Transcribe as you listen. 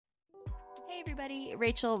Everybody,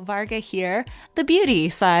 Rachel Varga here, the beauty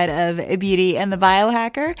side of Beauty and the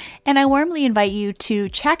Biohacker, and I warmly invite you to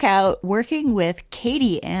check out Working with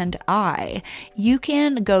Katie and I. You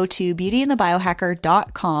can go to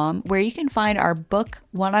beautyandthebiohacker.com where you can find our book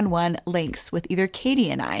one-on-one links with either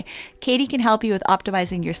Katie and I. Katie can help you with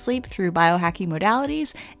optimizing your sleep through biohacking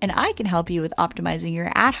modalities, and I can help you with optimizing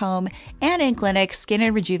your at-home and in-clinic skin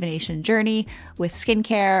and rejuvenation journey with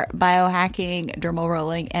skincare, biohacking, dermal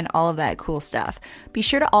rolling, and all of that cool stuff. Be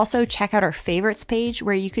sure to also check out our favorites page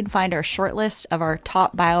where you can find our short list of our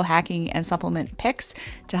top biohacking and supplement picks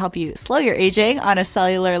to help you slow your aging on a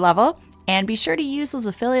cellular level. And be sure to use those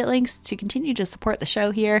affiliate links to continue to support the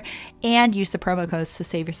show here and use the promo codes to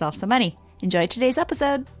save yourself some money. Enjoy today's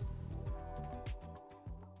episode.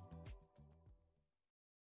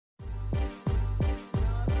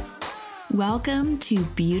 Welcome to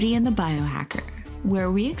Beauty and the Biohacker,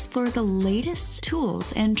 where we explore the latest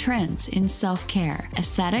tools and trends in self-care,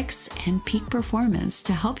 aesthetics, and peak performance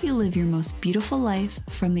to help you live your most beautiful life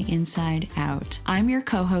from the inside out. I'm your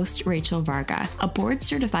co-host, Rachel Varga, a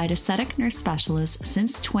board-certified aesthetic nurse specialist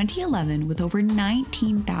since 2011 with over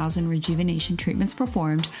 19,000 rejuvenation treatments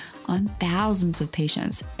performed on thousands of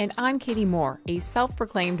patients. And I'm Katie Moore, a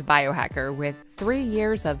self-proclaimed biohacker with 3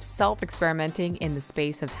 years of self-experimenting in the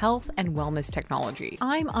space of health and wellness technology.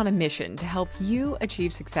 I'm on a mission to help you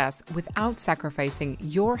achieve success without sacrificing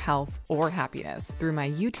your health or happiness through my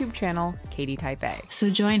YouTube channel, Katie Type A. So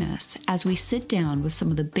join us as we sit down with some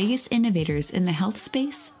of the biggest innovators in the health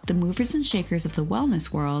space, the movers and shakers of the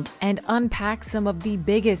wellness world, and unpack some of the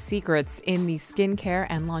biggest secrets in the skincare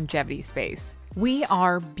and longevity space. We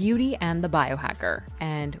are Beauty and the Biohacker,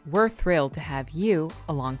 and we're thrilled to have you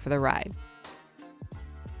along for the ride.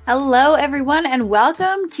 Hello, everyone, and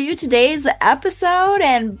welcome to today's episode.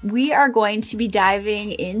 And we are going to be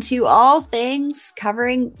diving into all things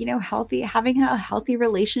covering, having a healthy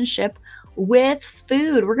relationship with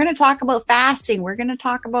food. We're going to talk about fasting. We're going to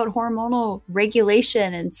talk about hormonal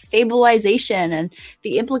regulation and stabilization and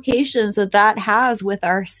the implications that that has with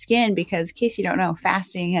our skin. Because in case you don't know,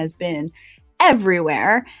 fasting has been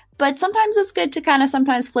everywhere, but sometimes it's good to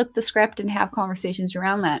sometimes flip the script and have conversations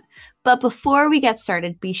around that. But before we get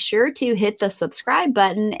started, be sure to hit the subscribe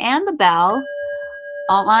button and the bell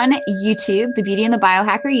on YouTube, the Beauty and the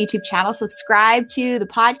Biohacker YouTube channel. Subscribe to the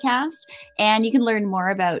podcast, and you can learn more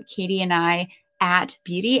about Katie and I at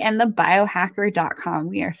beautyandthebiohacker.com.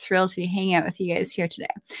 We are thrilled to be hanging out with you guys here today.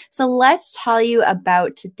 So let's tell you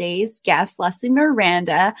about today's guest, Leslie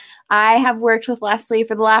Miranda. I have worked with Leslie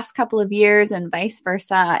for the last couple of years and vice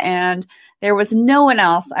versa, and there was no one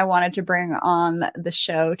else I wanted to bring on the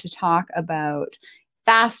show to talk about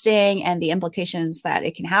fasting and the implications that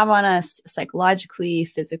it can have on us psychologically,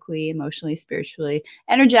 physically, emotionally, spiritually,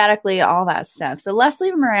 energetically, all that stuff. So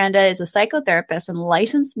Leslie Miranda is a psychotherapist and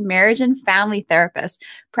licensed marriage and family therapist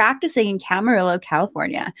practicing in Camarillo,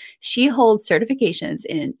 California. She holds certifications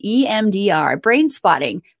in EMDR, brain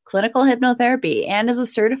spotting, clinical hypnotherapy, and is a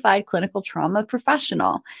certified clinical trauma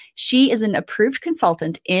professional. She is an approved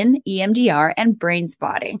consultant in EMDR and brain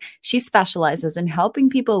spotting. She specializes in helping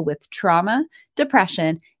people with trauma,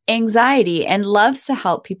 depression, anxiety, and loves to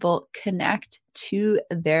help people connect to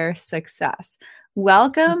their success.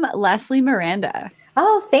 Welcome, Leslie Miranda.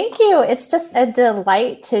 Oh, thank you. It's just a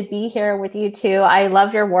delight to be here with you two. I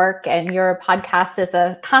love your work, and your podcast is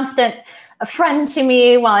a constant friend to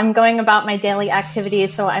me while I'm going about my daily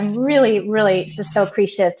activities. So I'm really, really just so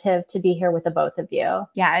appreciative to be here with the both of you.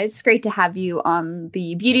 Yeah, it's great to have you on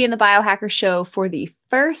the Beauty and the Biohacker show for the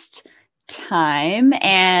first time.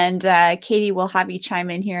 And Katie, will have you chime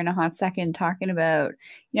in here in a hot second talking about,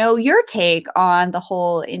 your take on the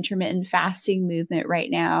whole intermittent fasting movement right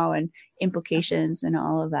now and implications and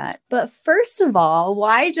all of that. But first of all,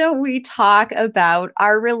 why don't we talk about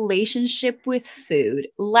our relationship with food?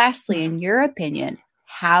 Leslie, in your opinion,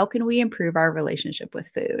 how can we improve our relationship with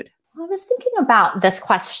food? I was thinking about this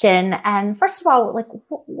question, and first of all,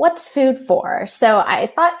 what's food for? So I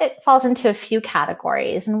thought it falls into a few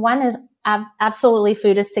categories, and one is absolutely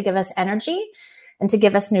food is to give us energy and to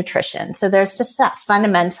give us nutrition. So there's just that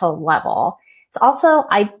fundamental level. It's also,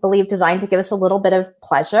 I believe, designed to give us a little bit of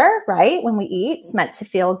pleasure, right? When we eat, it's meant to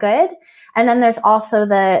feel good. And then there's also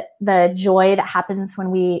the joy that happens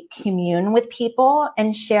when we commune with people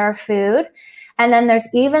and share food. And then there's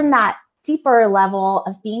even that deeper level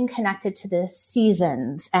of being connected to the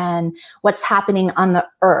seasons and what's happening on the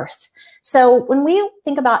earth. So when we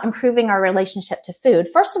think about improving our relationship to food,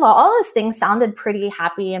 first of all those things sounded pretty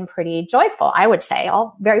happy and pretty joyful, I would say,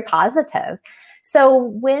 all very positive. So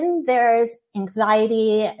when there's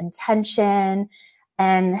anxiety and tension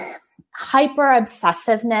and hyper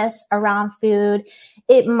obsessiveness around food,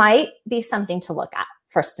 it might be something to look at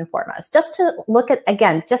first and foremost. Just to look at,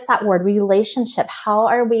 again, just that word relationship. How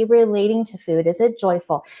are we relating to food? Is it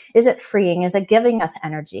joyful? Is it freeing? Is it giving us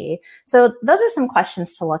energy? So those are some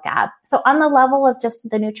questions to look at. So on the level of just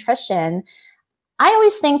the nutrition, I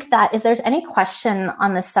always think that if there's any question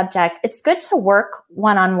on this subject, it's good to work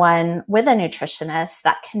one-on-one with a nutritionist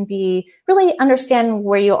that can be really understand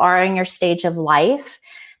where you are in your stage of life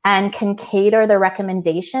and can cater the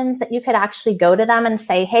recommendations that you could actually go to them and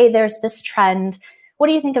say, hey, there's this trend. What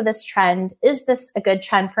do you think of this trend? Is this a good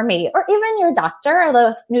trend for me? Or even your doctor, or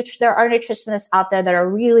there are nutritionists out there that are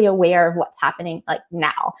really aware of what's happening like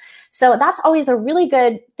now. So that's always a really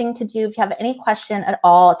good thing to do if you have any question at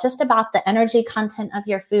all, just about the energy content of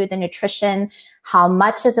your food, the nutrition, how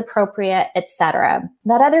much is appropriate, etc.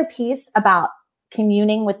 That other piece about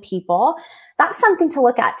communing with people, that's something to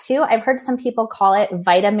look at too. I've heard some people call it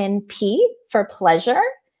vitamin P for pleasure.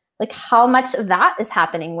 Like how much of that is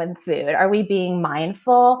happening with food? Are we being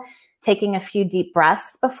mindful, taking a few deep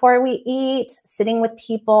breaths before we eat, sitting with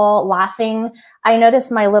people, laughing? I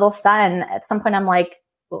noticed my little son, at some point I'm like,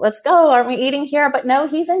 let's go. Aren't we eating here? But no,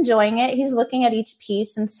 he's enjoying it. He's looking at each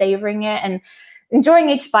piece and savoring it and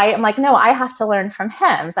enjoying each bite. I'm like, no, I have to learn from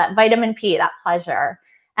him, that vitamin P, that pleasure.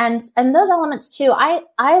 And those elements too,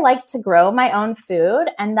 I like to grow my own food,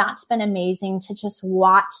 and that's been amazing to just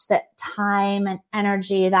watch the time and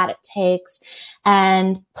energy that it takes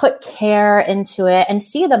and put care into it and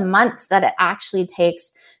see the months that it actually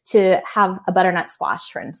takes to have a butternut squash,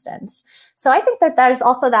 for instance. So I think that there's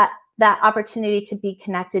also that opportunity to be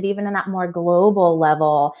connected even in that more global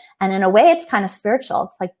level. And in a way, it's kind of spiritual.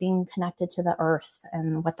 It's like being connected to the earth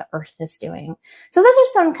and what the earth is doing. So those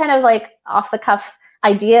are some kind of like off the cuff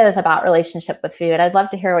ideas about relationship with food. I'd love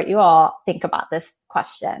to hear what you all think about this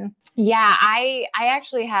question. Yeah, I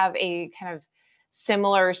actually have a kind of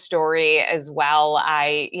similar story as well.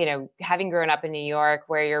 Having grown up in New York,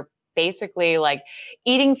 where you're basically like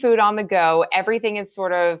eating food on the go, everything is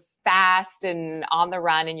sort of fast and on the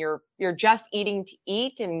run, and you're just eating to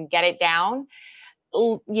eat and get it down.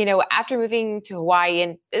 After moving to Hawaii,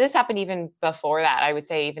 and this happened even before that, I would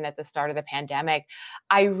say even at the start of the pandemic,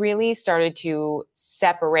 I really started to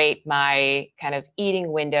separate my kind of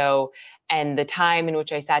eating window and the time in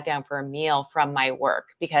which I sat down for a meal from my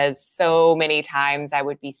work, because so many times I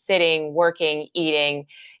would be sitting, working, eating,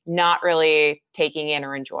 not really taking in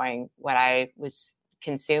or enjoying what I was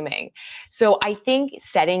consuming. So I think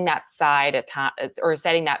setting that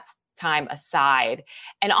time aside,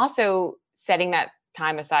 and also setting that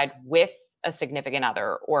time aside with a significant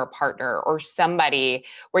other or a partner or somebody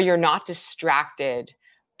where you're not distracted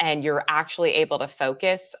and you're actually able to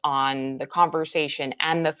focus on the conversation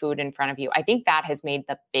and the food in front of you. I think that has made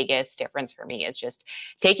the biggest difference for me, is just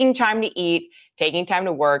taking time to eat, taking time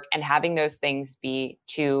to work, and having those things be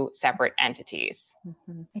two separate entities.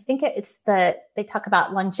 Mm-hmm. I think they talk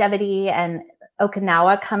about longevity, and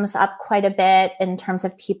Okinawa comes up quite a bit in terms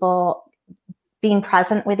of people being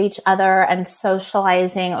present with each other and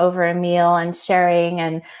socializing over a meal and sharing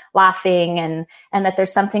and laughing, and that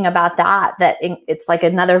there's something about that it's like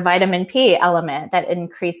another vitamin P element that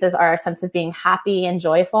increases our sense of being happy and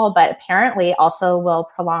joyful, but apparently also will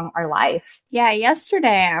prolong our life. Yeah,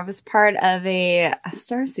 yesterday I was part of a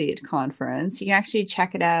Starseed conference. You can actually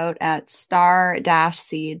check it out at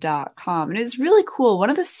star-seed.com. And it was really cool. One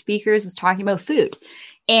of the speakers was talking about food.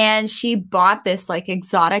 And she bought this like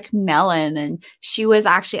exotic melon, and she was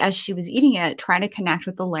actually, as she was eating it, trying to connect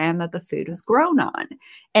with the land that the food was grown on.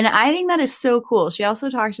 And I think that is so cool. She also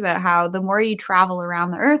talked about how the more you travel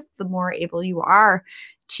around the earth, the more able you are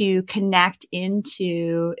to connect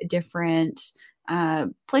into different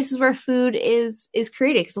places where food is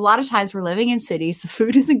created. Because a lot of times we're living in cities, the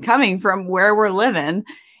food isn't coming from where we're living.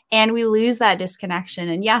 And we lose that disconnection.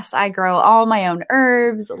 And yes, I grow all my own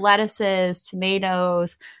herbs, lettuces,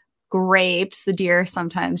 tomatoes, grapes. The deer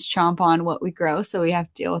sometimes chomp on what we grow, so we have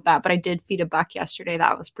to deal with that. But I did feed a buck yesterday.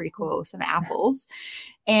 That was pretty cool, with some apples.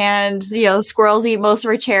 And, the squirrels eat most of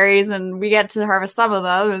our cherries, and we get to harvest some of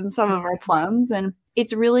them and some of our plums. And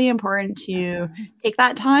it's really important to take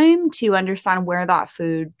that time to understand where that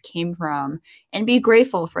food came from and be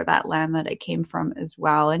grateful for that land that it came from as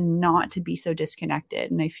well, and not to be so disconnected.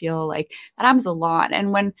 And I feel like that happens a lot.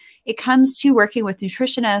 And when it comes to working with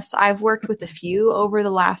nutritionists, I've worked with a few over the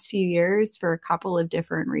last few years for a couple of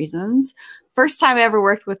different reasons. First time I ever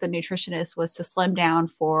worked with a nutritionist was to slim down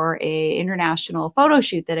for a international photo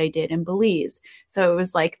shoot that I did in Belize. So it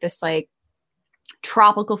was like this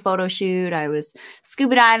tropical photo shoot. I was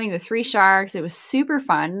scuba diving with 3 sharks. It was super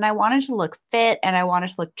fun. And I wanted to look fit and I wanted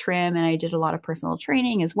to look trim. And I did a lot of personal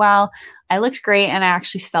training as well. I looked great and I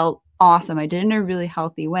actually felt awesome. I did it in a really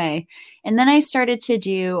healthy way. And then I started to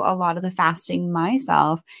do a lot of the fasting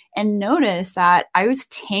myself and noticed that I was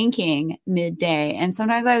tanking midday. And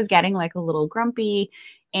sometimes I was getting like a little grumpy.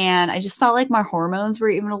 And I just felt like my hormones were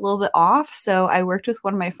even a little bit off. So I worked with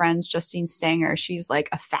one of my friends, Justine Stanger. She's like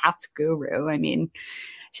a fats guru. I mean,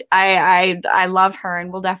 I love her and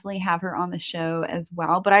we'll definitely have her on the show as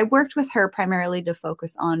well. But I worked with her primarily to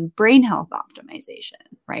focus on brain health optimization,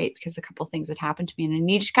 right? Because a couple of things had happened to me and I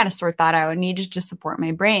needed to kind of sort that out. I needed to support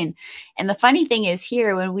my brain. And the funny thing is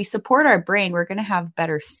here, when we support our brain, we're going to have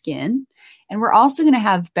better skin. And we're also going to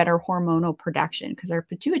have better hormonal production because our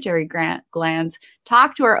pituitary glands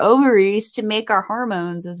talk to our ovaries to make our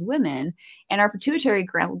hormones as women. And our pituitary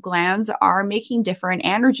glands are making different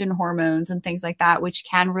androgen hormones and things like that, which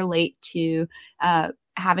can relate to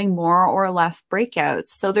having more or less breakouts.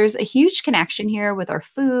 So there's a huge connection here with our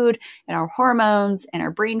food and our hormones and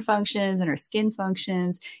our brain functions and our skin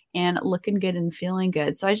functions and looking good and feeling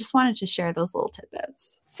good. So I just wanted to share those little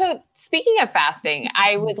tidbits. So speaking of fasting,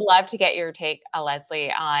 I would love to get your take,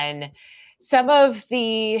 Leslie, on some of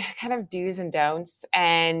the kind of do's and don'ts,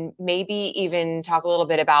 and maybe even talk a little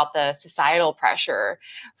bit about the societal pressure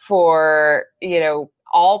for,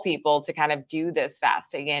 all people to kind of do this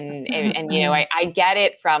fasting. And I get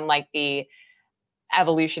it from like the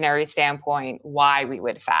evolutionary standpoint, why we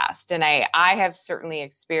would fast. And I have certainly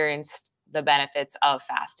experienced the benefits of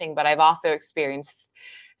fasting, but I've also experienced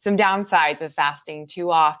some downsides of fasting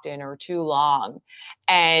too often or too long.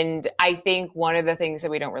 And I think one of the things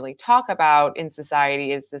that we don't really talk about in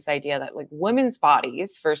society is this idea that like women's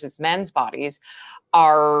bodies versus men's bodies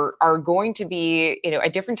are going to be,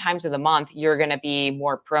 at different times of the month, you're going to be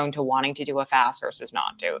more prone to wanting to do a fast versus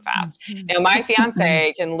not do a fast. My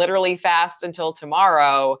fiance can literally fast until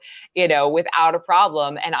tomorrow, without a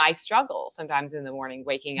problem. And I struggle sometimes in the morning,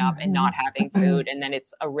 waking up and not having food. And then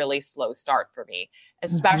it's a really slow start for me,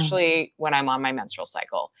 especially when I'm on my menstrual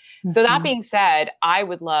cycle. So that being said, I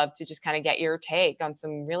would love to just kind of get your take on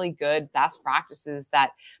some really good best practices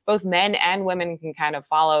that both men and women can kind of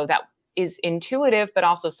follow that is intuitive, but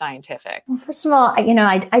also scientific. Well, first of all,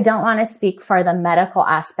 I don't want to speak for the medical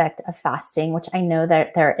aspect of fasting, which I know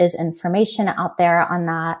that there is information out there on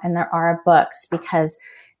that. And there are books because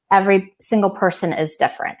every single person is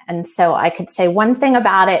different. And so I could say one thing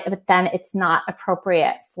about it, but then it's not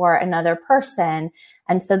appropriate for another person.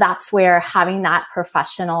 And so that's where having that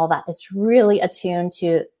professional that is really attuned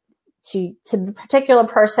to the particular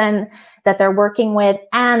person that they're working with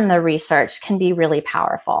and the research can be really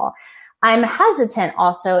powerful. I'm hesitant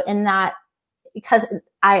also in that because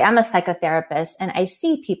I am a psychotherapist and I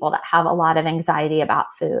see people that have a lot of anxiety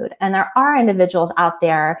about food. And there are individuals out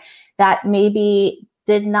there that maybe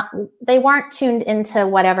they weren't tuned into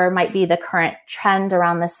whatever might be the current trend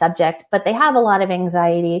around the subject, but they have a lot of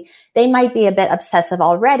anxiety. They might be a bit obsessive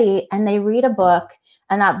already and they read a book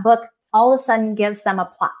and that book all of a sudden gives them a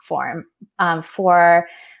platform for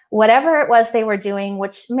whatever it was they were doing,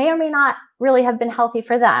 which may or may not really have been healthy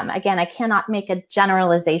for them. Again, I cannot make a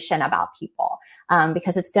generalization about people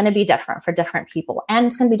because it's going to be different for different people. And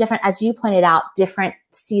it's going to be different, as you pointed out, different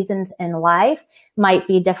seasons in life might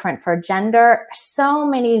be different for gender. So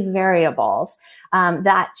many variables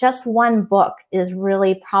that just one book is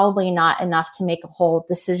really probably not enough to make a whole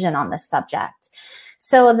decision on this subject.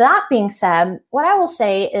 So that being said, what I will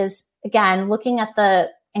say is, again, looking at the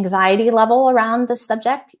anxiety level around this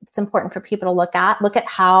subject, it's important for people to look at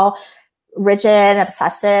how rigid,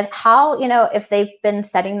 obsessive, how, if they've been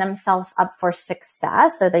setting themselves up for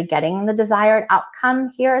success, are they getting the desired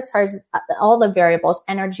outcome here as far as all the variables,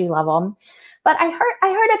 energy level. But I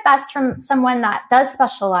heard it best from someone that does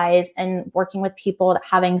specialize in working with people that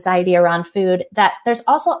have anxiety around food, that there's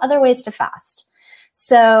also other ways to fast.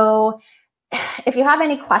 So if you have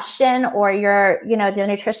any question or you're, the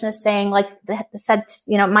nutritionist saying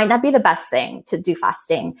might not be the best thing to do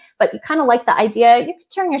fasting, but you kind of like the idea, you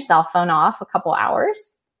could turn your cell phone off a couple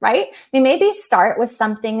hours, right? Maybe start with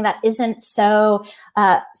something that isn't so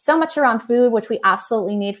much around food, which we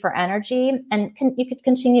absolutely need for energy. And you could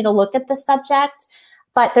continue to look at the subject,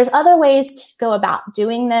 but there's other ways to go about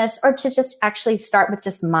doing this, or to just actually start with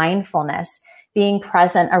just mindfulness, being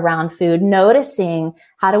present around food, noticing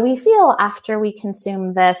how do we feel after we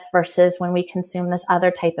consume this versus when we consume this other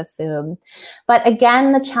type of food. But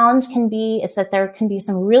again, the challenge is that there can be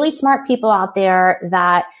some really smart people out there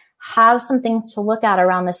that have some things to look at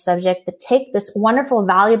around this subject, that take this wonderful,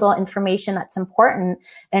 valuable information that's important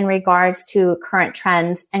in regards to current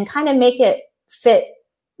trends and kind of make it fit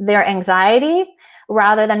their anxiety,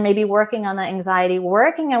 rather than maybe working on the anxiety,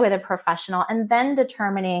 working with a professional, and then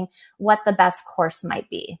determining what the best course might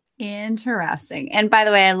be. Interesting. And by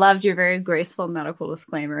the way, I loved your very graceful medical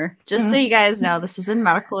disclaimer. Just so you guys know, this isn't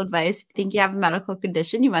medical advice. If you think you have a medical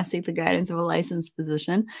condition, you must seek the guidance of a licensed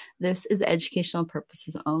physician. This is educational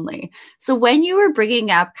purposes only. So when you were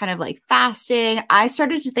bringing up kind of like fasting, I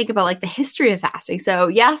started to think about like the history of fasting. So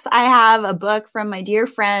yes, I have a book from my dear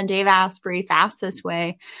friend, Dave Asprey, Fast This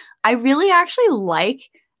Way. I really actually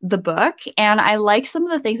like the book, and I like some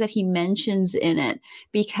of the things that he mentions in it,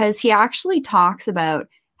 because he actually talks about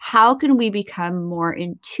how can we become more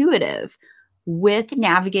intuitive with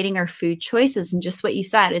navigating our food choices. And just what you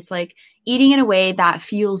said, it's like eating in a way that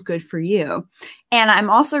feels good for you. And I'm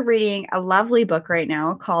also reading a lovely book right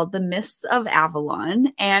now called The Mists of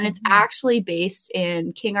Avalon. And it's actually based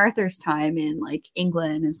in King Arthur's time in like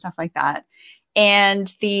England and stuff like that. And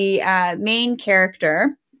the main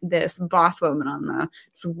character, this boss woman on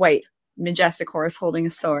this white majestic horse holding a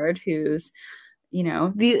sword, who's, you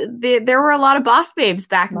know, there were a lot of boss babes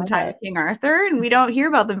back in the time of King Arthur, and we don't hear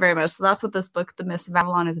about them very much. So that's what this book, The Mists of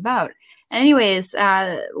Avalon, is about. And anyways,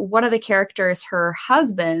 one of the characters, her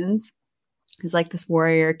husband's, is like this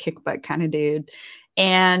warrior, kick butt kind of dude.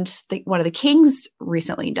 And one of the kings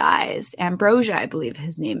recently dies, Ambrosia, I believe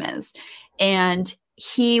his name is. And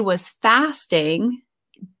he was fasting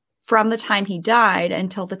from the time he died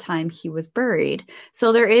until the time he was buried.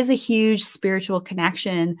 So there is a huge spiritual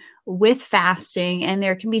connection with fasting, and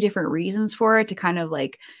there can be different reasons for it, to kind of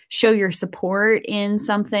like show your support in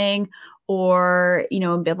something. Or, you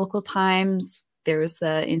know, in biblical times, there's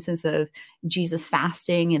the instance of Jesus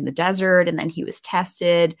fasting in the desert, and then he was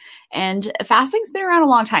tested. And fasting's been around a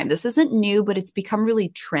long time. This isn't new, but it's become really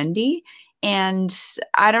trendy. And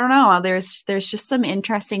I don't know, there's just some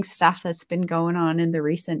interesting stuff that's been going on in the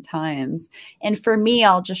recent times. And for me,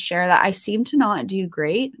 I'll just share that I seem to not do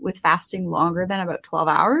great with fasting longer than about 12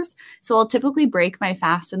 hours. So I'll typically break my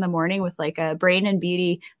fast in the morning with like a Brain and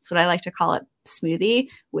Beauty, that's what I like to call it, smoothie,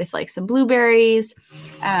 with like some blueberries,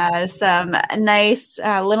 some nice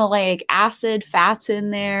linoleic acid fats in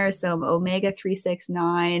there, some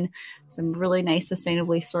omega-369, some really nice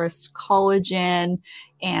sustainably sourced collagen,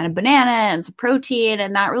 and a banana and some protein.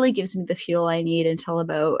 And that really gives me the fuel I need until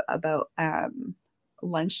about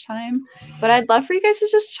lunchtime. But I'd love for you guys to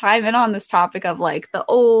just chime in on this topic of like the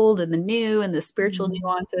old and the new and the spiritual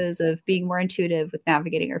nuances of being more intuitive with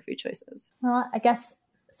navigating our food choices. Well, I guess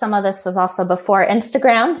some of this was also before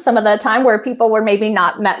Instagram, some of the time where people were maybe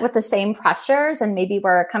not met with the same pressures, and maybe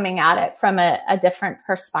were coming at it from a different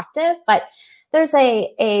perspective. But there's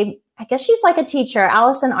I guess she's like a teacher,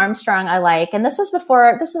 Alison Armstrong, I like. And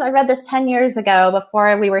I read this 10 years ago,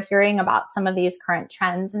 before we were hearing about some of these current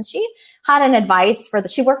trends. And she had an advice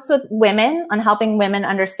she works with women on helping women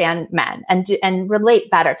understand men and relate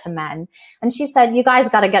better to men. And she said, you guys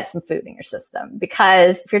got to get some food in your system,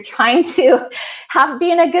 because if you're trying to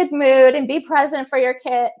be in a good mood and be present for your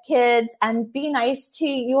kids and be nice to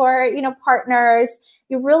your, partners,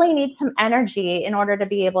 you really need some energy in order to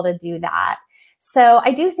be able to do that. So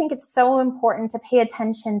I do think it's so important to pay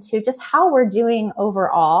attention to just how we're doing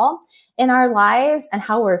overall in our lives, and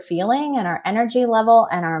how we're feeling, and our energy level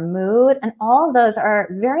and our mood. And all of those are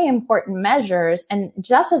very important measures, and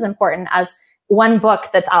just as important as one book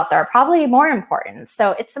that's out there, probably more important.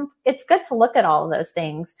 So it's good to look at all of those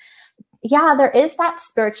things. Yeah, there is that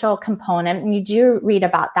spiritual component, and you do read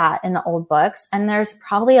about that in the old books. And there's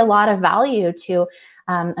probably a lot of value to,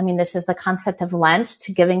 this is the concept of Lent,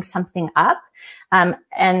 to giving something up.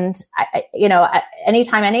 And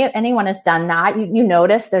anytime anyone has done that, you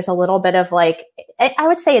notice there's a little bit of like, I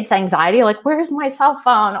would say it's anxiety, like, where's my cell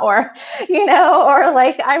phone? Or, or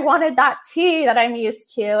like, I wanted that tea that I'm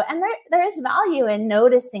used to. And there is value in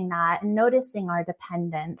noticing that and noticing our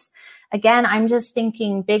dependence. Again, I'm just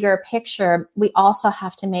thinking bigger picture. We also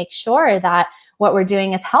have to make sure that what we're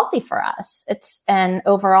doing is healthy for us. It's an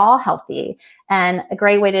overall healthy. And a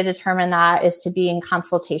great way to determine that is to be in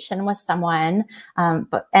consultation with someone,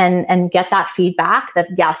 and get that feedback that,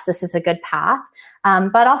 yes, this is a good path.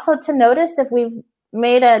 But also to notice if we've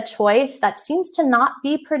made a choice that seems to not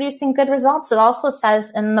be producing good results. It also says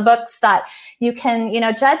in the books that you can,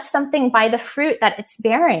 judge something by the fruit that it's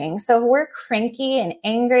bearing. So if we're cranky and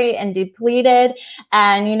angry and depleted,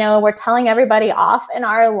 and, we're telling everybody off in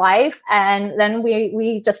our life, and then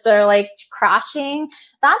we just are like crashing,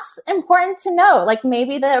 that's important to know. Like,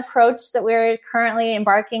 maybe the approach that we're currently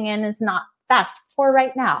embarking in is not best for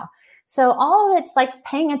right now. So all of it's like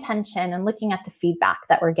paying attention and looking at the feedback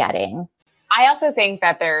that we're getting. I also think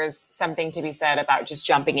that there's something to be said about just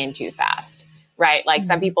jumping in too fast, right? Like,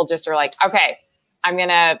 some people just are like, okay, I'm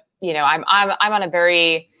on a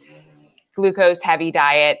very glucose heavy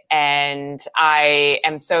diet, and I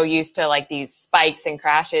am so used to like these spikes and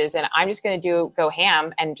crashes, and I'm just going to go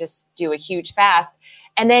ham and just do a huge fast.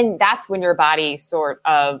 And then that's when your body sort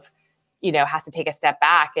of, has to take a step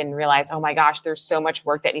back and realize, oh my gosh, there's so much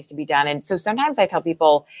work that needs to be done. And so sometimes I tell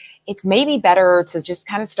people it's maybe better to just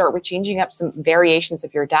kind of start with changing up some variations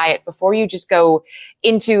of your diet before you just go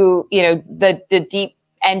into, the deep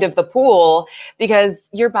end of the pool, because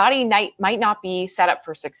your body might not be set up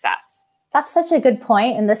for success. That's such a good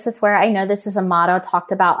point. And this is where I know this is a motto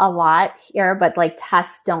talked about a lot here, but like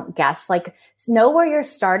test, don't guess, like know where you're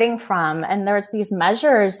starting from. And there's these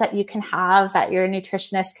measures that you can have that your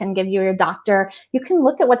nutritionist can give you, your doctor. You can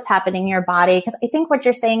look at what's happening in your body. Because I think what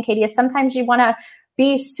you're saying, Katie, is sometimes you want to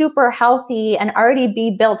be super healthy and already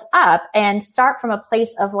be built up and start from a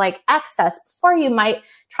place of like excess before you might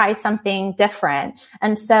try something different.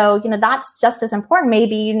 And so, that's just as important.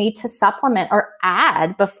 Maybe you need to supplement or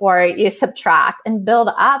add before you subtract and build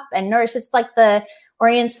up and nourish. It's like the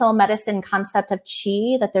Oriental medicine concept of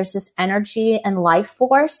chi, that there's this energy and life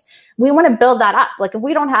force. We want to build that up. Like if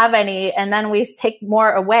we don't have any and then we take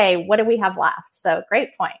more away, what do we have left? So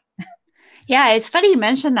great point. Yeah, it's funny you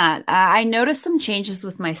mentioned that. I noticed some changes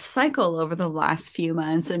with my cycle over the last few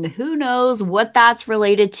months, and who knows what that's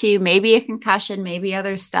related to. Maybe a concussion, maybe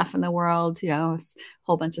other stuff in the world, a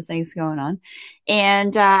whole bunch of things going on.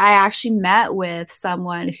 And I actually met with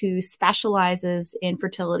someone who specializes in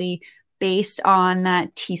fertility based on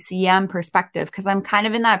that TCM perspective, because I'm kind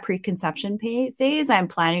of in that preconception phase. I'm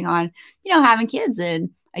planning on, having kids in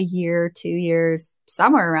a year, 2 years,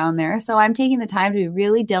 somewhere around there. So I'm taking the time to be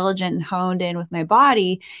really diligent and honed in with my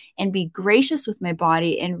body and be gracious with my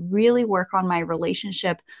body and really work on my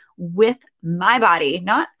relationship with my body,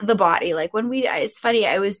 not the body. Like it's funny,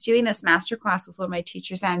 I was doing this masterclass with one of my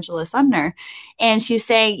teachers, Angela Sumner, and she was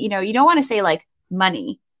saying, you don't want to say like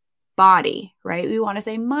money, body, right? We want to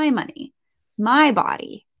say my money, my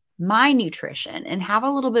body, my nutrition, and have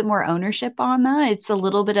a little bit more ownership on that. It's a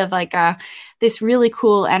little bit of like this really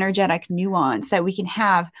cool energetic nuance that we can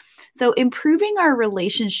have. So improving our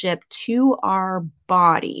relationship to our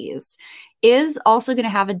bodies is also going to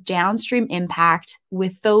have a downstream impact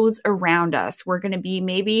with those around us. We're going to be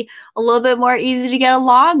maybe a little bit more easy to get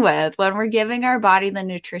along with when we're giving our body the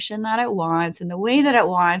nutrition that it wants in the way that it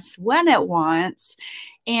wants, when it wants.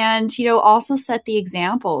 And, also set the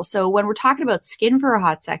example. So when we're talking about skin for a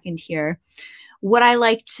hot second here, what I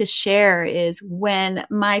like to share is when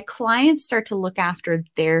my clients start to look after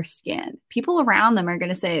their skin, people around them are going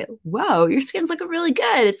to say, whoa, your skin's looking really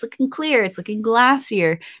good. It's looking clear. It's looking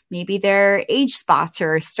glassier. Maybe their age spots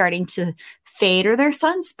are starting to fade, or their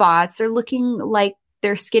sunspots. They're looking like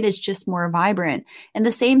their skin is just more vibrant. And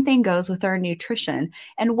the same thing goes with our nutrition.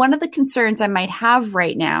 And one of the concerns I might have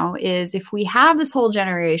right now is if we have this whole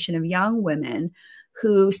generation of young women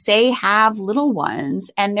who say have little ones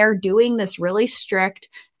and they're doing this really strict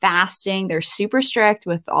fasting, they're super strict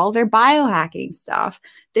with all their biohacking stuff,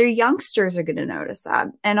 their youngsters are going to notice that.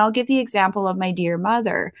 And I'll give the example of my dear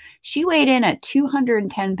mother. She weighed in at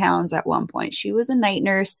 210 pounds at one point. She was a night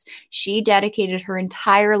nurse. She dedicated her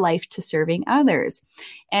entire life to serving others.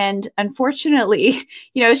 And unfortunately,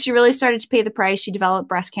 she really started to pay the price. She developed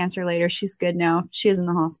breast cancer later. She's good now. She is in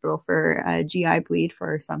the hospital for a GI bleed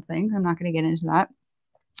for something. I'm not going to get into that.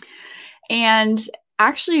 And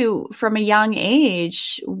actually, from a young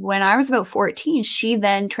age, when I was about 14, she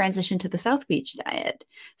then transitioned to the South Beach diet.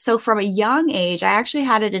 So from a young age, I actually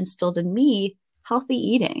had it instilled in me, healthy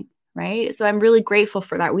eating, right? So I'm really grateful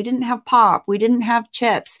for that. We didn't have pop. We didn't have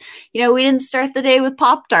chips. We didn't start the day with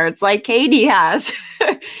Pop-Tarts like Katie has.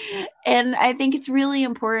 And I think it's really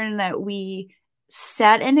important that we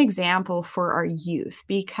set an example for our youth,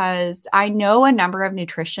 because I know a number of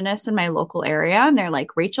nutritionists in my local area, and they're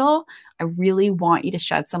like, Rachel, I really want you to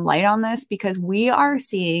shed some light on this, because we are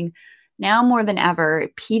seeing now more than ever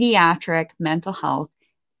pediatric mental health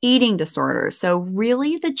eating disorders. So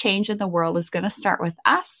really the change in the world is going to start with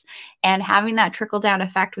us, and having that trickle down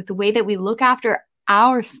effect with the way that we look after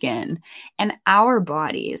our skin and our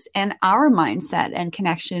bodies and our mindset and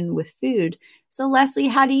connection with food. So Leslie,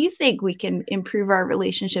 how do you think we can improve our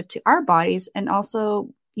relationship to our bodies and also,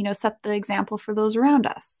 set the example for those around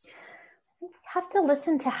us? We have to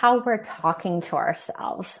listen to how we're talking to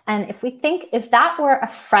ourselves. And if that were a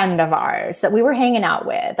friend of ours that we were hanging out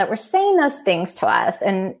with, that were saying those things to us,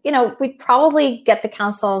 and, we'd probably get the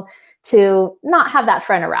counsel to not have that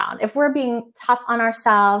friend around. If we're being tough on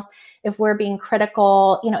ourselves, if we're being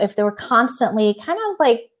critical, if they were constantly kind of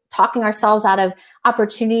like talking ourselves out of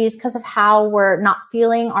opportunities because of how we're not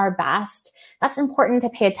feeling our best, that's important to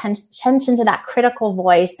pay attention to that critical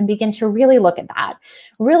voice and begin to really look at that,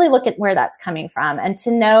 really look at where that's coming from, and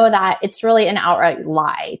to know that it's really an outright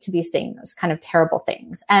lie to be saying those kind of terrible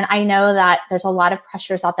things. And I know that there's a lot of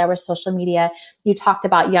pressures out there with social media. You talked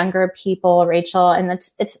about younger people, Rachel, and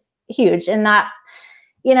it's huge. And that,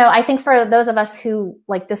 I think for those of us who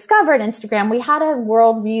like discovered Instagram, we had a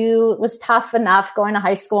worldview. It was tough enough going to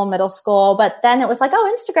high school, middle school, but then it was like,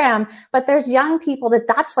 oh, Instagram. But there's young people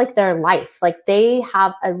that's like their life. Like they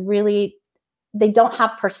don't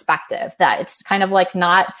have perspective, that it's kind of like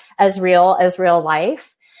not as real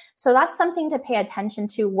life. So that's something to pay attention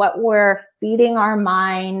to, what we're feeding our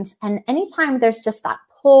minds. And anytime there's just that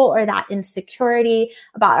pull or that insecurity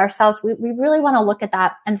about ourselves, we really want to look at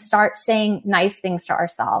that and start saying nice things to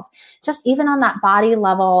ourselves. Just even on that body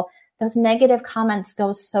level, those negative comments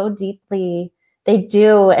go so deeply. They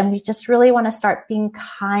do. And we just really want to start being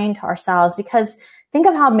kind to ourselves, because think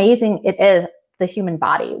of how amazing it is, the human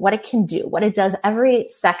body, what it can do, what it does every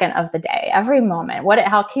second of the day, every moment,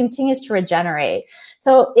 how it continues to regenerate.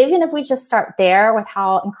 So even if we just start there with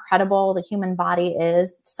how incredible the human body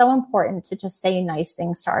is, it's so important to just say nice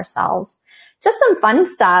things to ourselves. Just some fun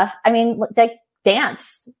stuff. I mean, like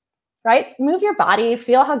dance, right? Move your body,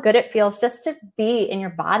 feel how good it feels just to be in your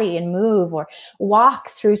body and move, or walk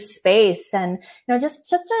through space, and, just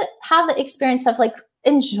to have the experience of like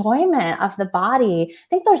enjoyment of the body. I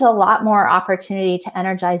think there's a lot more opportunity to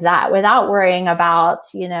energize that without worrying about,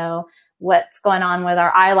 what's going on with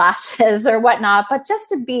our eyelashes or whatnot, but just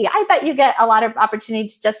to be. I bet you get a lot of opportunity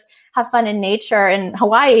to just have fun in nature in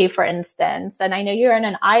Hawaii, for instance. And I know you're in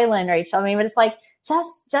an island, Rachel. I mean, but it's like,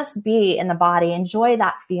 just be in the body, enjoy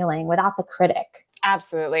that feeling without the critic.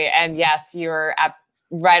 Absolutely. And yes, you're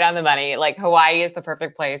right on the money. Like Hawaii is the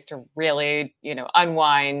perfect place to really,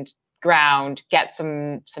 unwind, ground, get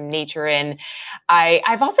some nature in.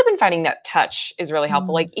 I've also been finding that touch is really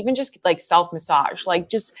helpful. Like even just like self-massage, like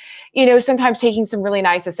just, sometimes taking some really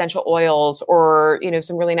nice essential oils or,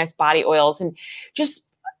 some really nice body oils, and just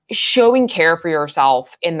showing care for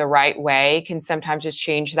yourself in the right way can sometimes just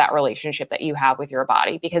change that relationship that you have with your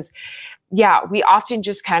body. Because we often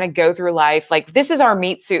just kind of go through life like this is our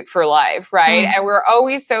meat suit for life, right? And we're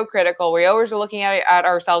always so critical. We always are looking at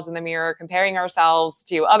ourselves in the mirror, comparing ourselves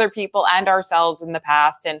to other people and ourselves in the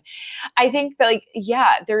past. And I think that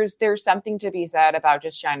there's something to be said about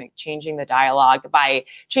just changing the dialogue by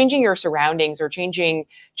changing your surroundings or changing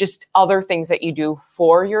just other things that you do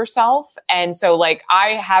for yourself. And so like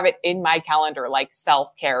I have it in my calendar, like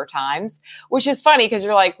self-care times, which is funny because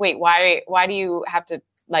you're like, wait, why do you have to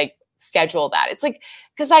like schedule that? It's like,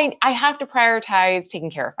 because I have to prioritize taking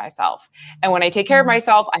care of myself. And when I take care of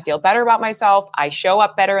myself, I feel better about myself. I show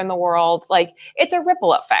up better in the world. Like it's a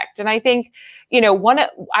ripple effect. And I think,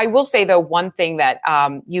 I will say though, one thing that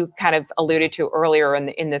you kind of alluded to earlier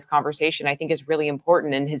in this conversation, I think is really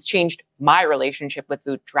important and has changed my relationship with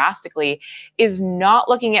food drastically, is not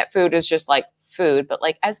looking at food as just like food, but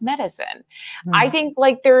like as medicine. I think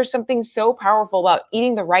like there's something so powerful about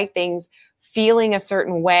eating the right things, feeling a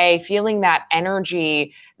certain way, feeling that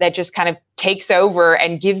energy that just kind of takes over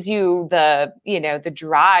and gives you the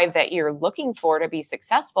drive that you're looking for to be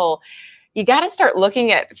successful. You got to start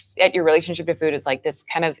looking at your relationship to food as like this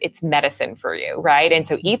kind of, it's medicine for you, right? And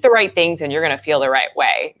so eat the right things and you're going to feel the right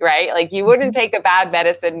way, right? Like you wouldn't take a bad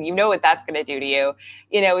medicine, what that's going to do to you.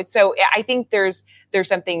 It's so, I think there's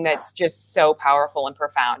something that's just so powerful and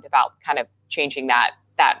profound about kind of changing that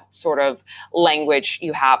sort of language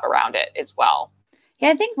you have around it as well. Yeah,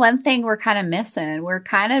 I think one thing we're kind of missing, we're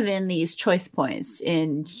kind of in these choice points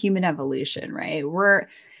in human evolution, right?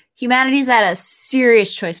 Humanity's at a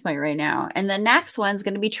serious choice point right now. And the next one's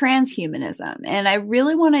going to be transhumanism. And I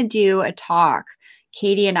really want to do a talk,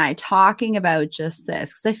 Katie and I talking about just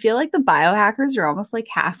this, because I feel like the biohackers are almost like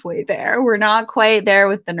halfway there. We're not quite there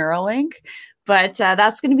with the Neuralink, but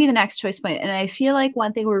that's going to be the next choice point. And I feel like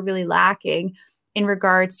one thing we're really lacking in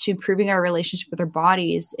regards to improving our relationship with our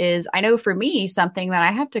bodies is, I know for me, something that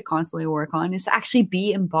I have to constantly work on is to actually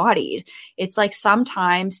be embodied. It's like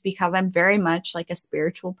sometimes, because I'm very much like a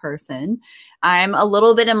spiritual person, I'm a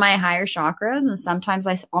little bit in my higher chakras, and sometimes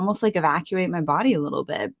I almost like evacuate my body a little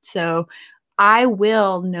bit. So I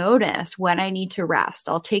will notice when I need to rest.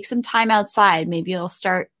 I'll take some time outside. Maybe I'll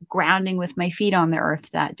start grounding with my feet on the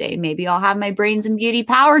earth that day. Maybe I'll have my Brains and Beauty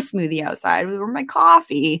power smoothie outside or my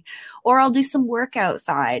coffee, or I'll do some work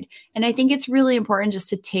outside. And I think it's really important just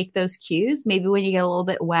to take those cues. Maybe when you get a little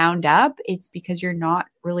bit wound up, it's because you're not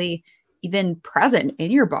really even present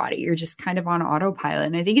in your body. You're just kind of on autopilot.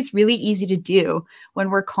 And I think it's really easy to do when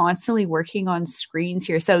we're constantly working on screens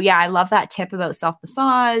here. So yeah, I love that tip about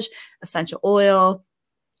self-massage, essential oil,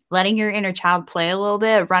 letting your inner child play a little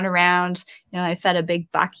bit, run around. I fed a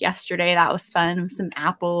big buck yesterday. That was fun with some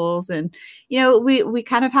apples. And, we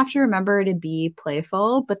kind of have to remember to be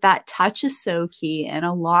playful, but that touch is so key. And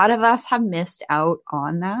a lot of us have missed out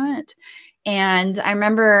on that. And I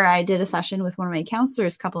remember I did a session with one of my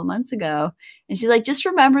counselors a couple of months ago, and she's like, just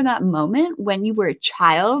remember that moment when you were a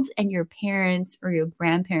child and your parents or your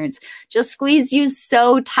grandparents just squeezed you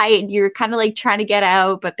so tight and you were kind of like trying to get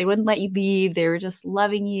out, but they wouldn't let you leave. They were just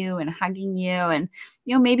loving you and hugging you. And,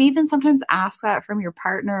 maybe even sometimes ask that from your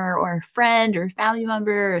partner or a friend or family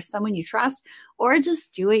member or someone you trust, or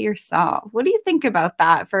just do it yourself. What do you think about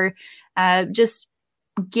that for just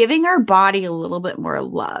giving our body a little bit more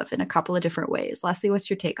love in a couple of different ways? Leslie, what's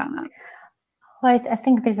your take on that? Well, I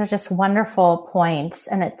think these are just wonderful points,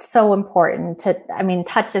 and it's so important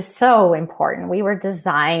touch is so important. We were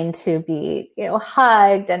designed to be,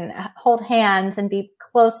 hugged and hold hands and be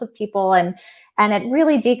close with people, and it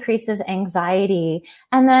really decreases anxiety.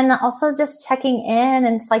 And then also just checking in,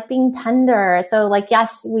 and it's like being tender. So like,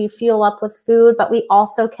 yes, we fuel up with food, but we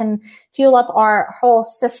also can fuel up our whole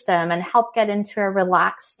system and help get into a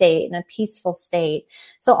relaxed state and a peaceful state.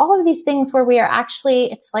 So all of these things where we are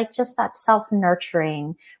actually, it's like just that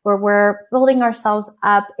self-nurturing, where we're building ourselves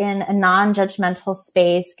up in a non-judgmental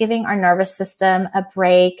space, giving our nervous system a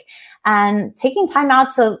break, and taking time out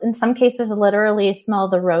to, in some cases, literally smell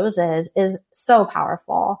the roses is so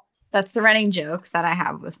powerful. That's the running joke that I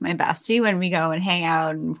have with my bestie when we go and hang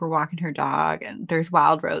out and we're walking her dog and there's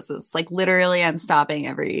wild roses. Like literally I'm stopping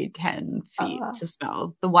every 10 feet to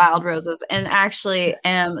smell the wild roses, and actually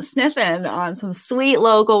am sniffing on some sweet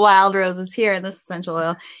local wild roses here in this essential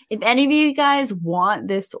oil. If any of you guys want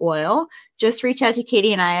this oil, just reach out to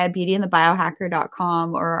Katie and I at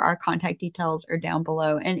beautyandthebiohacker.com, or our contact details are down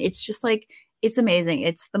below. And it's just like, it's amazing.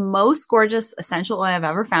 It's the most gorgeous essential oil I've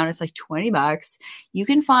ever found. It's like $20. You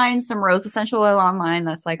can find some rose essential oil online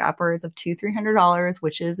that's like upwards of $200-$300,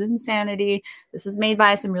 which is insanity. This is made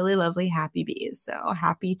by some really lovely happy bees. So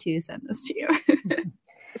happy to send this to you.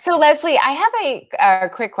 So Leslie, I have a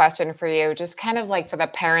quick question for you, just kind of like for the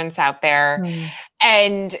parents out there,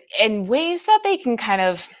 and in ways that they can kind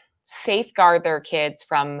of safeguard their kids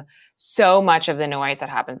from so much of the noise that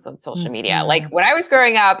happens on social media. Like when I was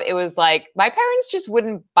growing up, it was like my parents just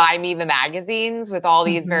wouldn't buy me the magazines with all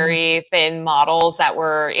these very thin models that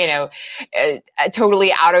were,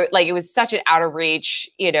 totally out of, like, it was such an out of reach,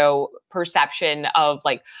 perception of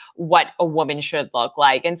like what a woman should look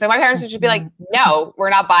like. And so my parents would just be like, no, we're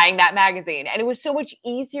not buying that magazine. And it was so much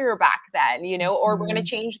easier back then, or we're going to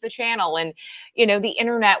change the channel. And, the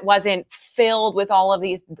internet wasn't filled with all of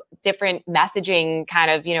these different messaging kind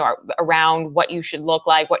of, around what you should look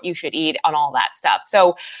like, what you should eat, and all that stuff.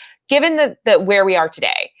 So given the where we are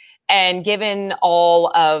today, and given all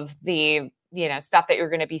of the stuff that you're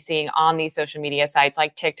going to be seeing on these social media sites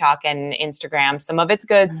like TikTok and Instagram, some of it's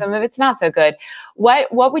good, some of it's not so good. What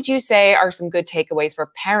would you say are some good takeaways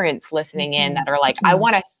for parents listening in that are like, I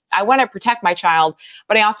want to protect my child,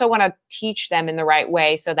 but I also want to teach them in the right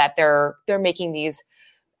way so that they're making these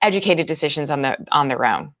educated decisions on their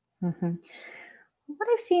own? What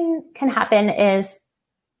I've seen can happen is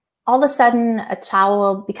all of a sudden a child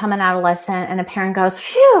will become an adolescent and a parent goes,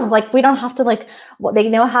 phew, like we don't have to they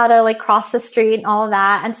know how to cross the street and all of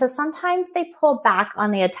that. And so sometimes they pull back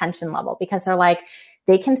on the attention level because they're like,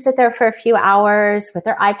 they can sit there for a few hours with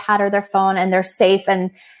their iPad or their phone and they're safe.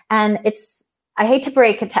 And it's, I hate to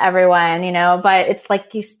break it to everyone, but it's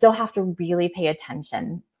like, you still have to really pay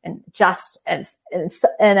attention, and just as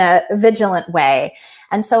in a vigilant way.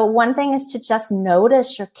 And so one thing is to just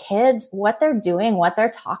notice your kids, what they're doing, what they're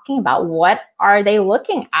talking about, what are they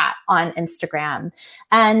looking at on Instagram.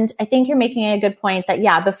 And I think you're making a good point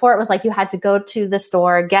that, before it was like you had to go to the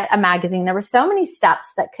store, get a magazine. There were so many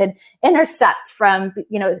steps that could intercept from,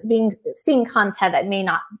 seeing content that may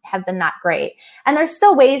not have been that great. And there's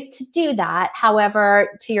still ways to do that.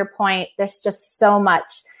 However, to your point, there's just so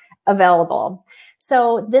much available.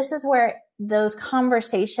 So this is where those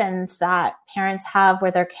conversations that parents have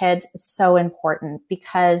with their kids is so important,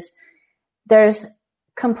 because there's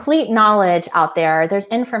complete knowledge out there. There's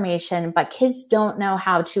information, but kids don't know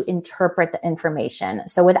how to interpret the information.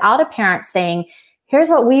 So without a parent saying, here's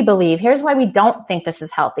what we believe, here's why we don't think this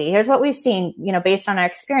is healthy, here's what we've seen, based on our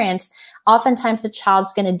experience, oftentimes the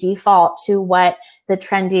child's going to default to what the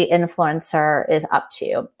trendy influencer is up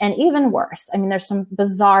to. And even worse, there's some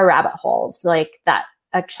bizarre rabbit holes like that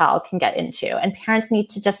a child can get into. And parents need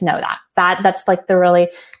to just know that's like the really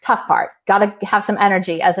tough part. Got to have some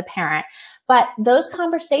energy as a parent. But those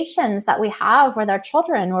conversations that we have with our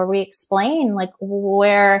children, where we explain like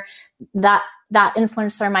where that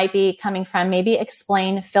influencer might be coming from, maybe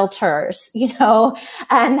explain filters,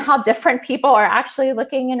 and how different people are actually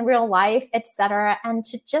looking in real life, et cetera. And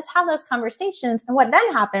to just have those conversations. And what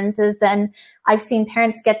then happens is then I've seen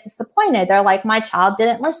parents get disappointed. They're like, my child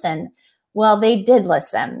didn't listen. Well, they did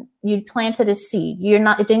listen. You planted a seed.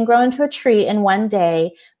 It didn't grow into a tree in one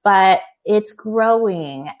day, but it's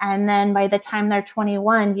growing. And then by the time they're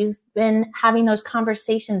 21, you've been having those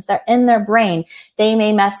conversations. They're in their brain. They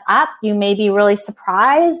may mess up. You may be really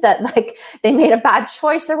surprised that like they made a bad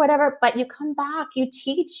choice or whatever, but you come back, you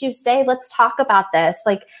teach, you say, let's talk about this.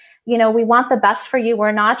 Like, we want the best for you.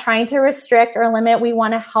 We're not trying to restrict or limit. We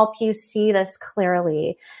want to help you see this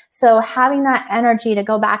clearly. So having that energy to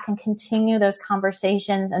go back and continue those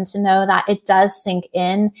conversations and to know that it does sink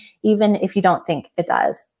in, even if you don't think it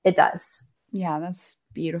does, it does. Yeah, that's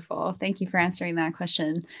beautiful. Thank you for answering that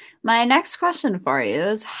question. My next question for you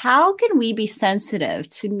is, how can we be sensitive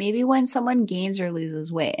to maybe when someone gains or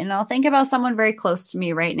loses weight? And I'll think about someone very close to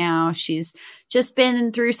me right now. She's just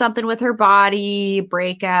been through something with her body,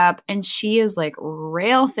 breakup, and she is like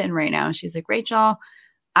rail thin right now. She's like, Rachel,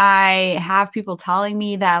 I have people telling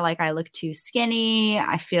me that like I look too skinny.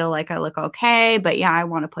 I feel like I look okay, but yeah, I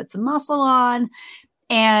want to put some muscle on.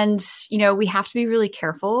 And, we have to be really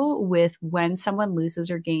careful with when someone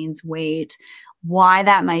loses or gains weight, why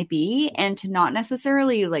that might be, and to not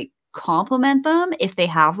necessarily like compliment them if they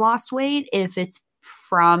have lost weight, if it's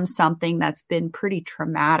from something that's been pretty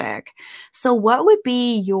traumatic. So what would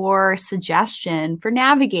be your suggestion for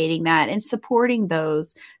navigating that and supporting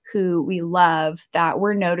those who we love that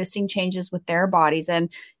we're noticing changes with their bodies, and,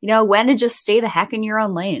 when to just stay the heck in your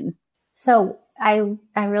own lane? So I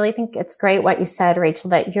really think it's great what you said, Rachel,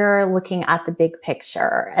 that you're looking at the big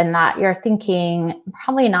picture and that you're thinking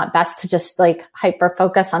probably not best to just like hyper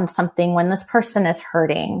focus on something when this person is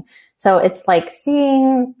hurting. So it's like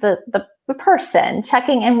seeing the person,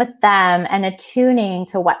 checking in with them and attuning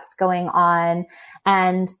to what's going on.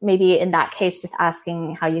 And maybe in that case, just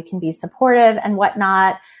asking how you can be supportive and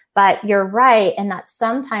whatnot. But you're right in that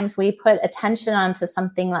sometimes we put attention onto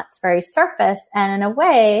something that's very surface, and in a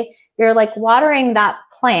way, you're like watering that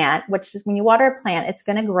plant, which is when you water a plant, it's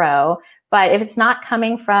going to grow. But if it's not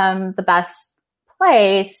coming from the best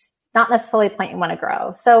place, not necessarily a plant you want to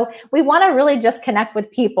grow. So we want to really just connect with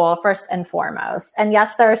people first and foremost. And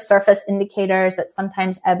yes, there are surface indicators that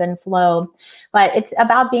sometimes ebb and flow, but it's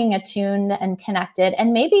about being attuned and connected,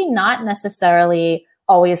 and maybe not necessarily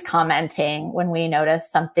always commenting when we notice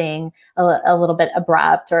something a little bit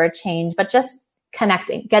abrupt or a change, but just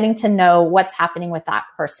connecting, getting to know what's happening with that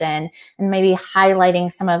person, and maybe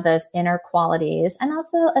highlighting some of those inner qualities, and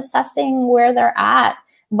also assessing where they're at,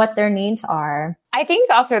 what their needs are. I think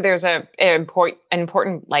also there's an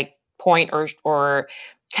important like point or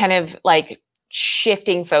kind of like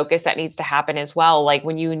shifting focus that needs to happen as well. Like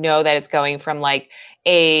when you know that it's going from like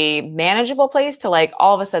a manageable place to like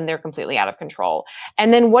all of a sudden they're completely out of control.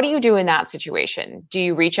 And then what do you do in that situation? Do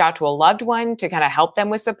you reach out to a loved one to kind of help them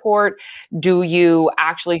with support? Do you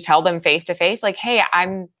actually tell them face to face, like, hey,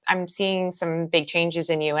 I'm seeing some big changes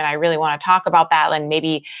in you and I really want to talk about that. And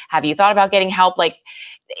maybe have you thought about getting help? Like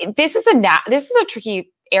this is a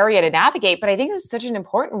tricky area to navigate, but I think this is such an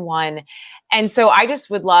important one. And so I just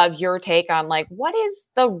would love your take on like, what is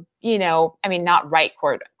the, not right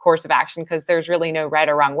course of action, because there's really no right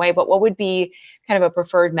or wrong way, but what would be kind of a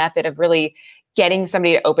preferred method of really getting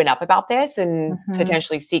somebody to open up about this and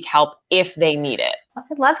potentially seek help if they need it? I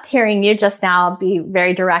loved hearing you just now be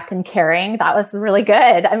very direct and caring. That was really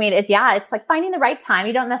good. I mean, it's like finding the right time.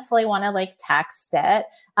 You don't necessarily want to like text it.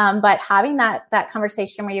 But having that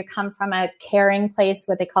conversation where you come from a caring place,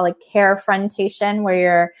 what they call a care-frontation,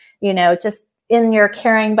 where you're, just in your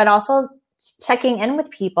caring, but also checking in with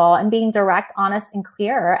people and being direct, honest, and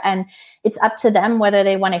clear. And it's up to them whether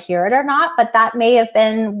they want to hear it or not. But that may have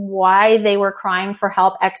been why they were crying for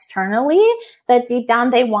help externally, that deep down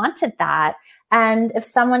they wanted that. And if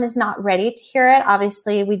someone is not ready to hear it,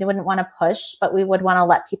 obviously we wouldn't want to push, but we would want to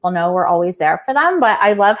let people know we're always there for them. But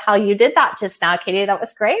I love how you did that just now, Katie. That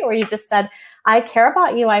was great, where you just said, I care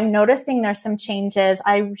about you. I'm noticing there's some changes.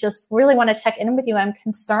 I just really want to check in with you. I'm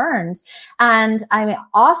concerned. And I mean,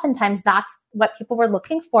 oftentimes that's what people were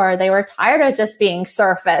looking for. They were tired of just being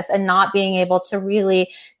surface and not being able to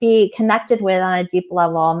really be connected with on a deep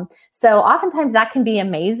level. So oftentimes that can be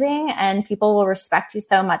amazing and people will respect you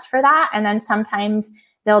so much for that. And then sometimes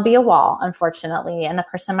there'll be a wall, unfortunately, and the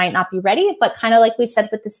person might not be ready. But kind of like we said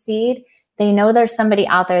with the seed, They know there's somebody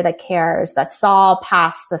out there that cares, that saw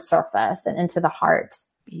past the surface and into the heart.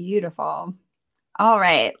 Beautiful. All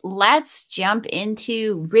right, let's jump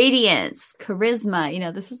into radiance,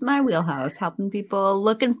 charisma. This is my wheelhouse, helping people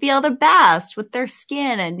look and feel their best with their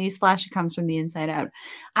skin. And newsflash, it comes from the inside out.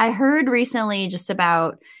 I heard recently just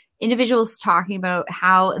about individuals talking about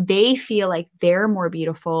how they feel like they're more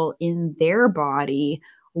beautiful in their body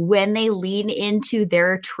when they lean into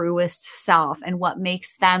their truest self and what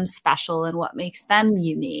makes them special and what makes them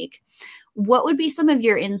unique. What would be some of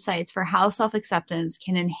your insights for how self-acceptance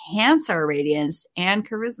can enhance our radiance and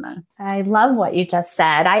charisma? I love what you just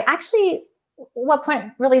said. I actually, at what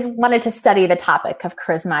point, really wanted to study the topic of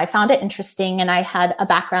charisma. I found it interesting, and I had a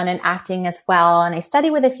background in acting as well. And I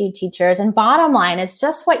studied with a few teachers. And bottom line is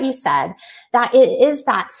just what you said, that it is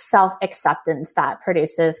that self-acceptance that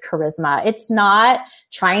produces charisma. It's not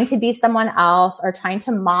trying to be someone else or trying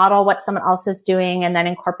to model what someone else is doing and then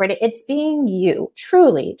incorporate it. It's being you,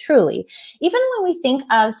 truly, truly. Even when we think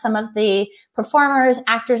of some of the performers,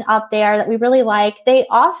 actors out there that we really like, they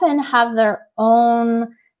often have their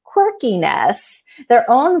own quirkiness, their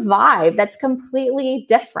own vibe that's completely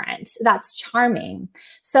different, that's charming.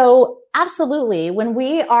 So absolutely, when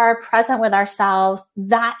we are present with ourselves,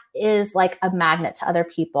 that is like a magnet to other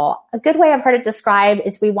people. A good way I've heard it described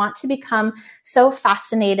is we want to become so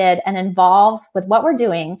fascinated and involved with what we're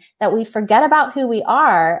doing that we forget about who we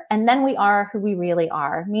are, and then we are who we really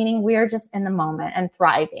are, meaning we're just in the moment and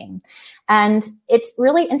thriving. And it's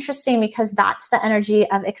really interesting because that's the energy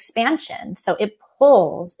of expansion. So it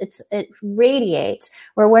pulls, it radiates,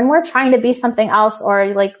 where when we're trying to be something else or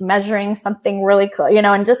like measuring something really cool,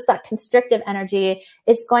 and just that constrictive energy,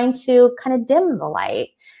 it's going to kind of dim the light.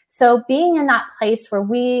 So being in that place where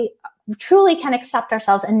we truly can accept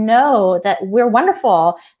ourselves and know that we're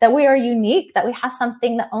wonderful, that we are unique, that we have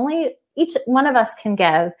something that only each one of us can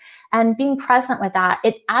give, and being present with that,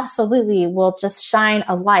 it absolutely will just shine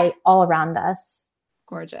a light all around us.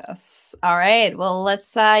 Gorgeous. All right. Well,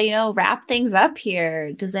 let's, wrap things up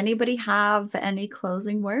here. Does anybody have any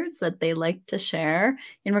closing words that they like to share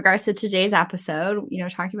in regards to today's episode,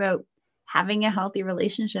 talking about having a healthy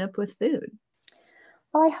relationship with food?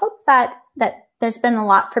 Well, I hope that there's been a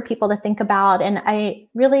lot for people to think about. And I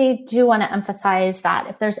really do want to emphasize that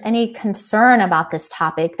if there's any concern about this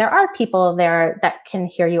topic, there are people there that can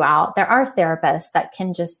hear you out. There are therapists that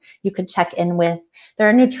you could check in with. There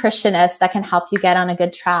are nutritionists that can help you get on a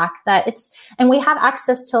good track. And we have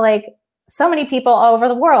access to like so many people all over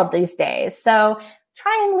the world these days. So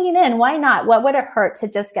try and lean in. Why not? What would it hurt to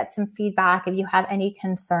just get some feedback if you have any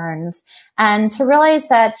concerns? And to realize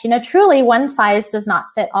that, truly one size does not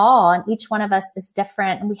fit all, and each one of us is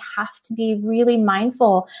different. And we have to be really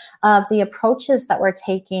mindful of the approaches that we're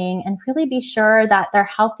taking and really be sure that they're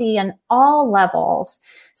healthy on all levels.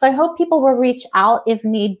 So I hope people will reach out if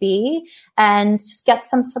need be and just get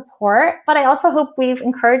some support. But I also hope we've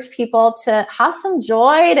encouraged people to have some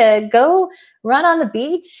joy, to go run on the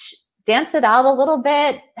beach, dance it out a little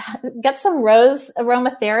bit, get some rose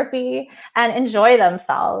aromatherapy, and enjoy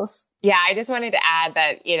themselves. Yeah, I just wanted to add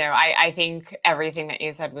that, I think everything that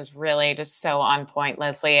you said was really just so on point,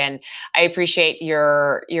 Leslie. And I appreciate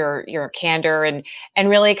your candor and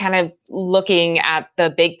really kind of looking at the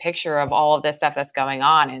big picture of all of this stuff that's going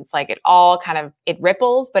on. And it's like it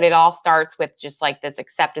ripples, but it all starts with just like this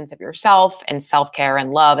acceptance of yourself and self-care and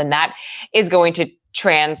love. And that is going to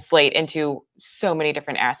translate into so many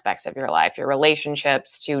different aspects of your life, your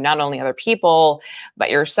relationships to not only other people, but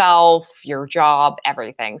yourself, your job,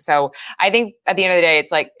 everything. So I think at the end of the day,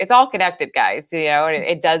 it's like, it's all connected, guys, and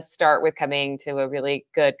it does start with coming to a really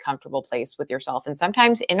good, comfortable place with yourself. And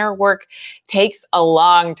sometimes inner work takes a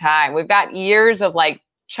long time. We've got years of like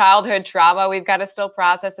childhood trauma we've got to still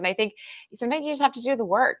process. And I think sometimes you just have to do the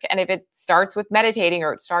work. And if it starts with meditating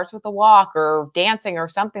or it starts with a walk or dancing or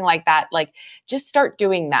something like that, like just start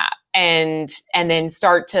doing that and then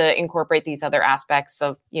start to incorporate these other aspects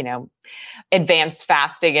of, advanced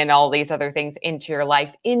fasting and all these other things into your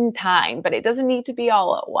life in time. But it doesn't need to be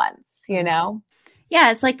all at once, Yeah,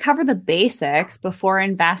 it's like cover the basics before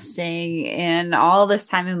investing in all this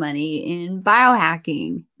time and money in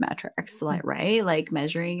biohacking metrics, right? Like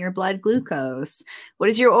measuring your blood glucose. What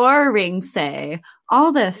does your Oura ring say?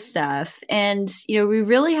 All this stuff. And, we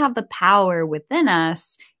really have the power within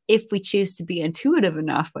us if we choose to be intuitive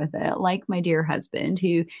enough with it, like my dear husband,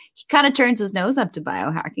 he kind of turns his nose up to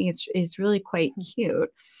biohacking. It's really quite cute.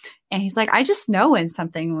 And he's like, I just know when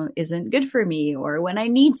something isn't good for me or when I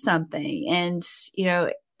need something. And,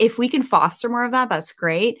 if we can foster more of that, that's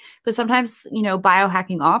great. But sometimes,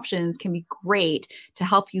 biohacking options can be great to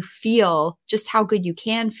help you feel just how good you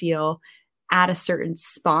can feel at a certain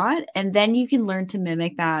spot, and then you can learn to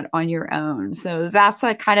mimic that on your own. So that's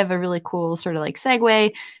a kind of a really cool sort of like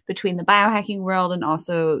segue between the biohacking world and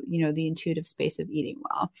also, the intuitive space of eating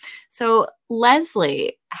well. So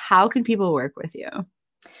Leslie, how can people work with you?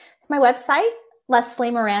 My website,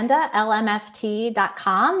 Leslie Miranda,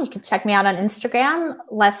 lmft.com. You can check me out on Instagram,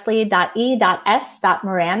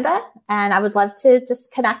 leslie.e.s.miranda. And I would love to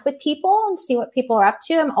just connect with people and see what people are up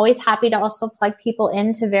to. I'm always happy to also plug people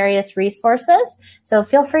into various resources. So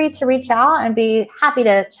feel free to reach out and be happy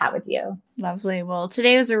to chat with you. Lovely. Well,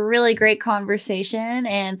 today was a really great conversation.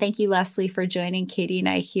 And thank you, Leslie, for joining Katie and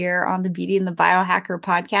I here on the Beauty and the Biohacker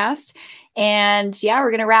podcast. And yeah, we're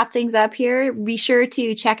going to wrap things up here. Be sure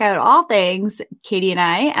to check out all things Katie and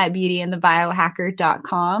I at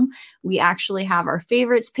beautyandthebiohacker.com. We actually have our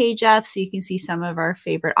favorites page up so you can see some of our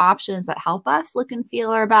favorite options that help us look and feel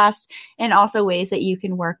our best, and also ways that you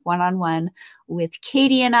can work one-on-one with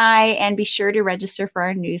Katie and I. And be sure to register for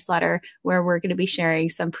our newsletter, where we're going to be sharing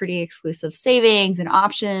some pretty exclusive savings and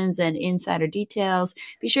options and insider details.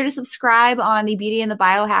 Be sure to subscribe on the Beauty and the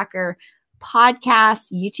Biohacker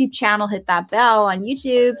podcast YouTube channel. Hit that bell on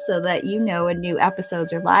YouTube so that you know when new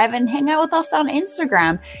episodes are live, and hang out with us on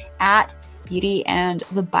Instagram at Beauty and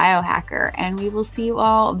the Biohacker. And we will see you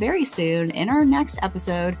all very soon in our next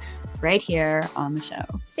episode right here on the show.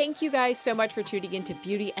 Thank you guys so much for tuning into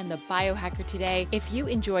Beauty and the Biohacker today. If you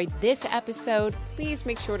enjoyed this episode, please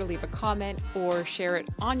make sure to leave a comment or share it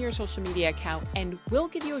on your social media account, and we'll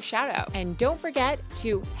give you a shout out. And don't forget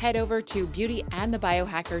to head over to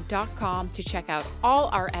beautyandthebiohacker.com to check out all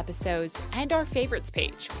our episodes and our favorites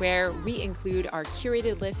page, where we include our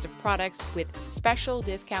curated list of products with special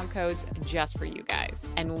discount codes just for you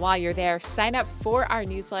guys. And while you're there, sign up for our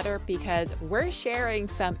newsletter, because we're sharing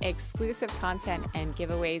some exclusive content and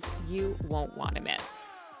giveaways you won't want to miss.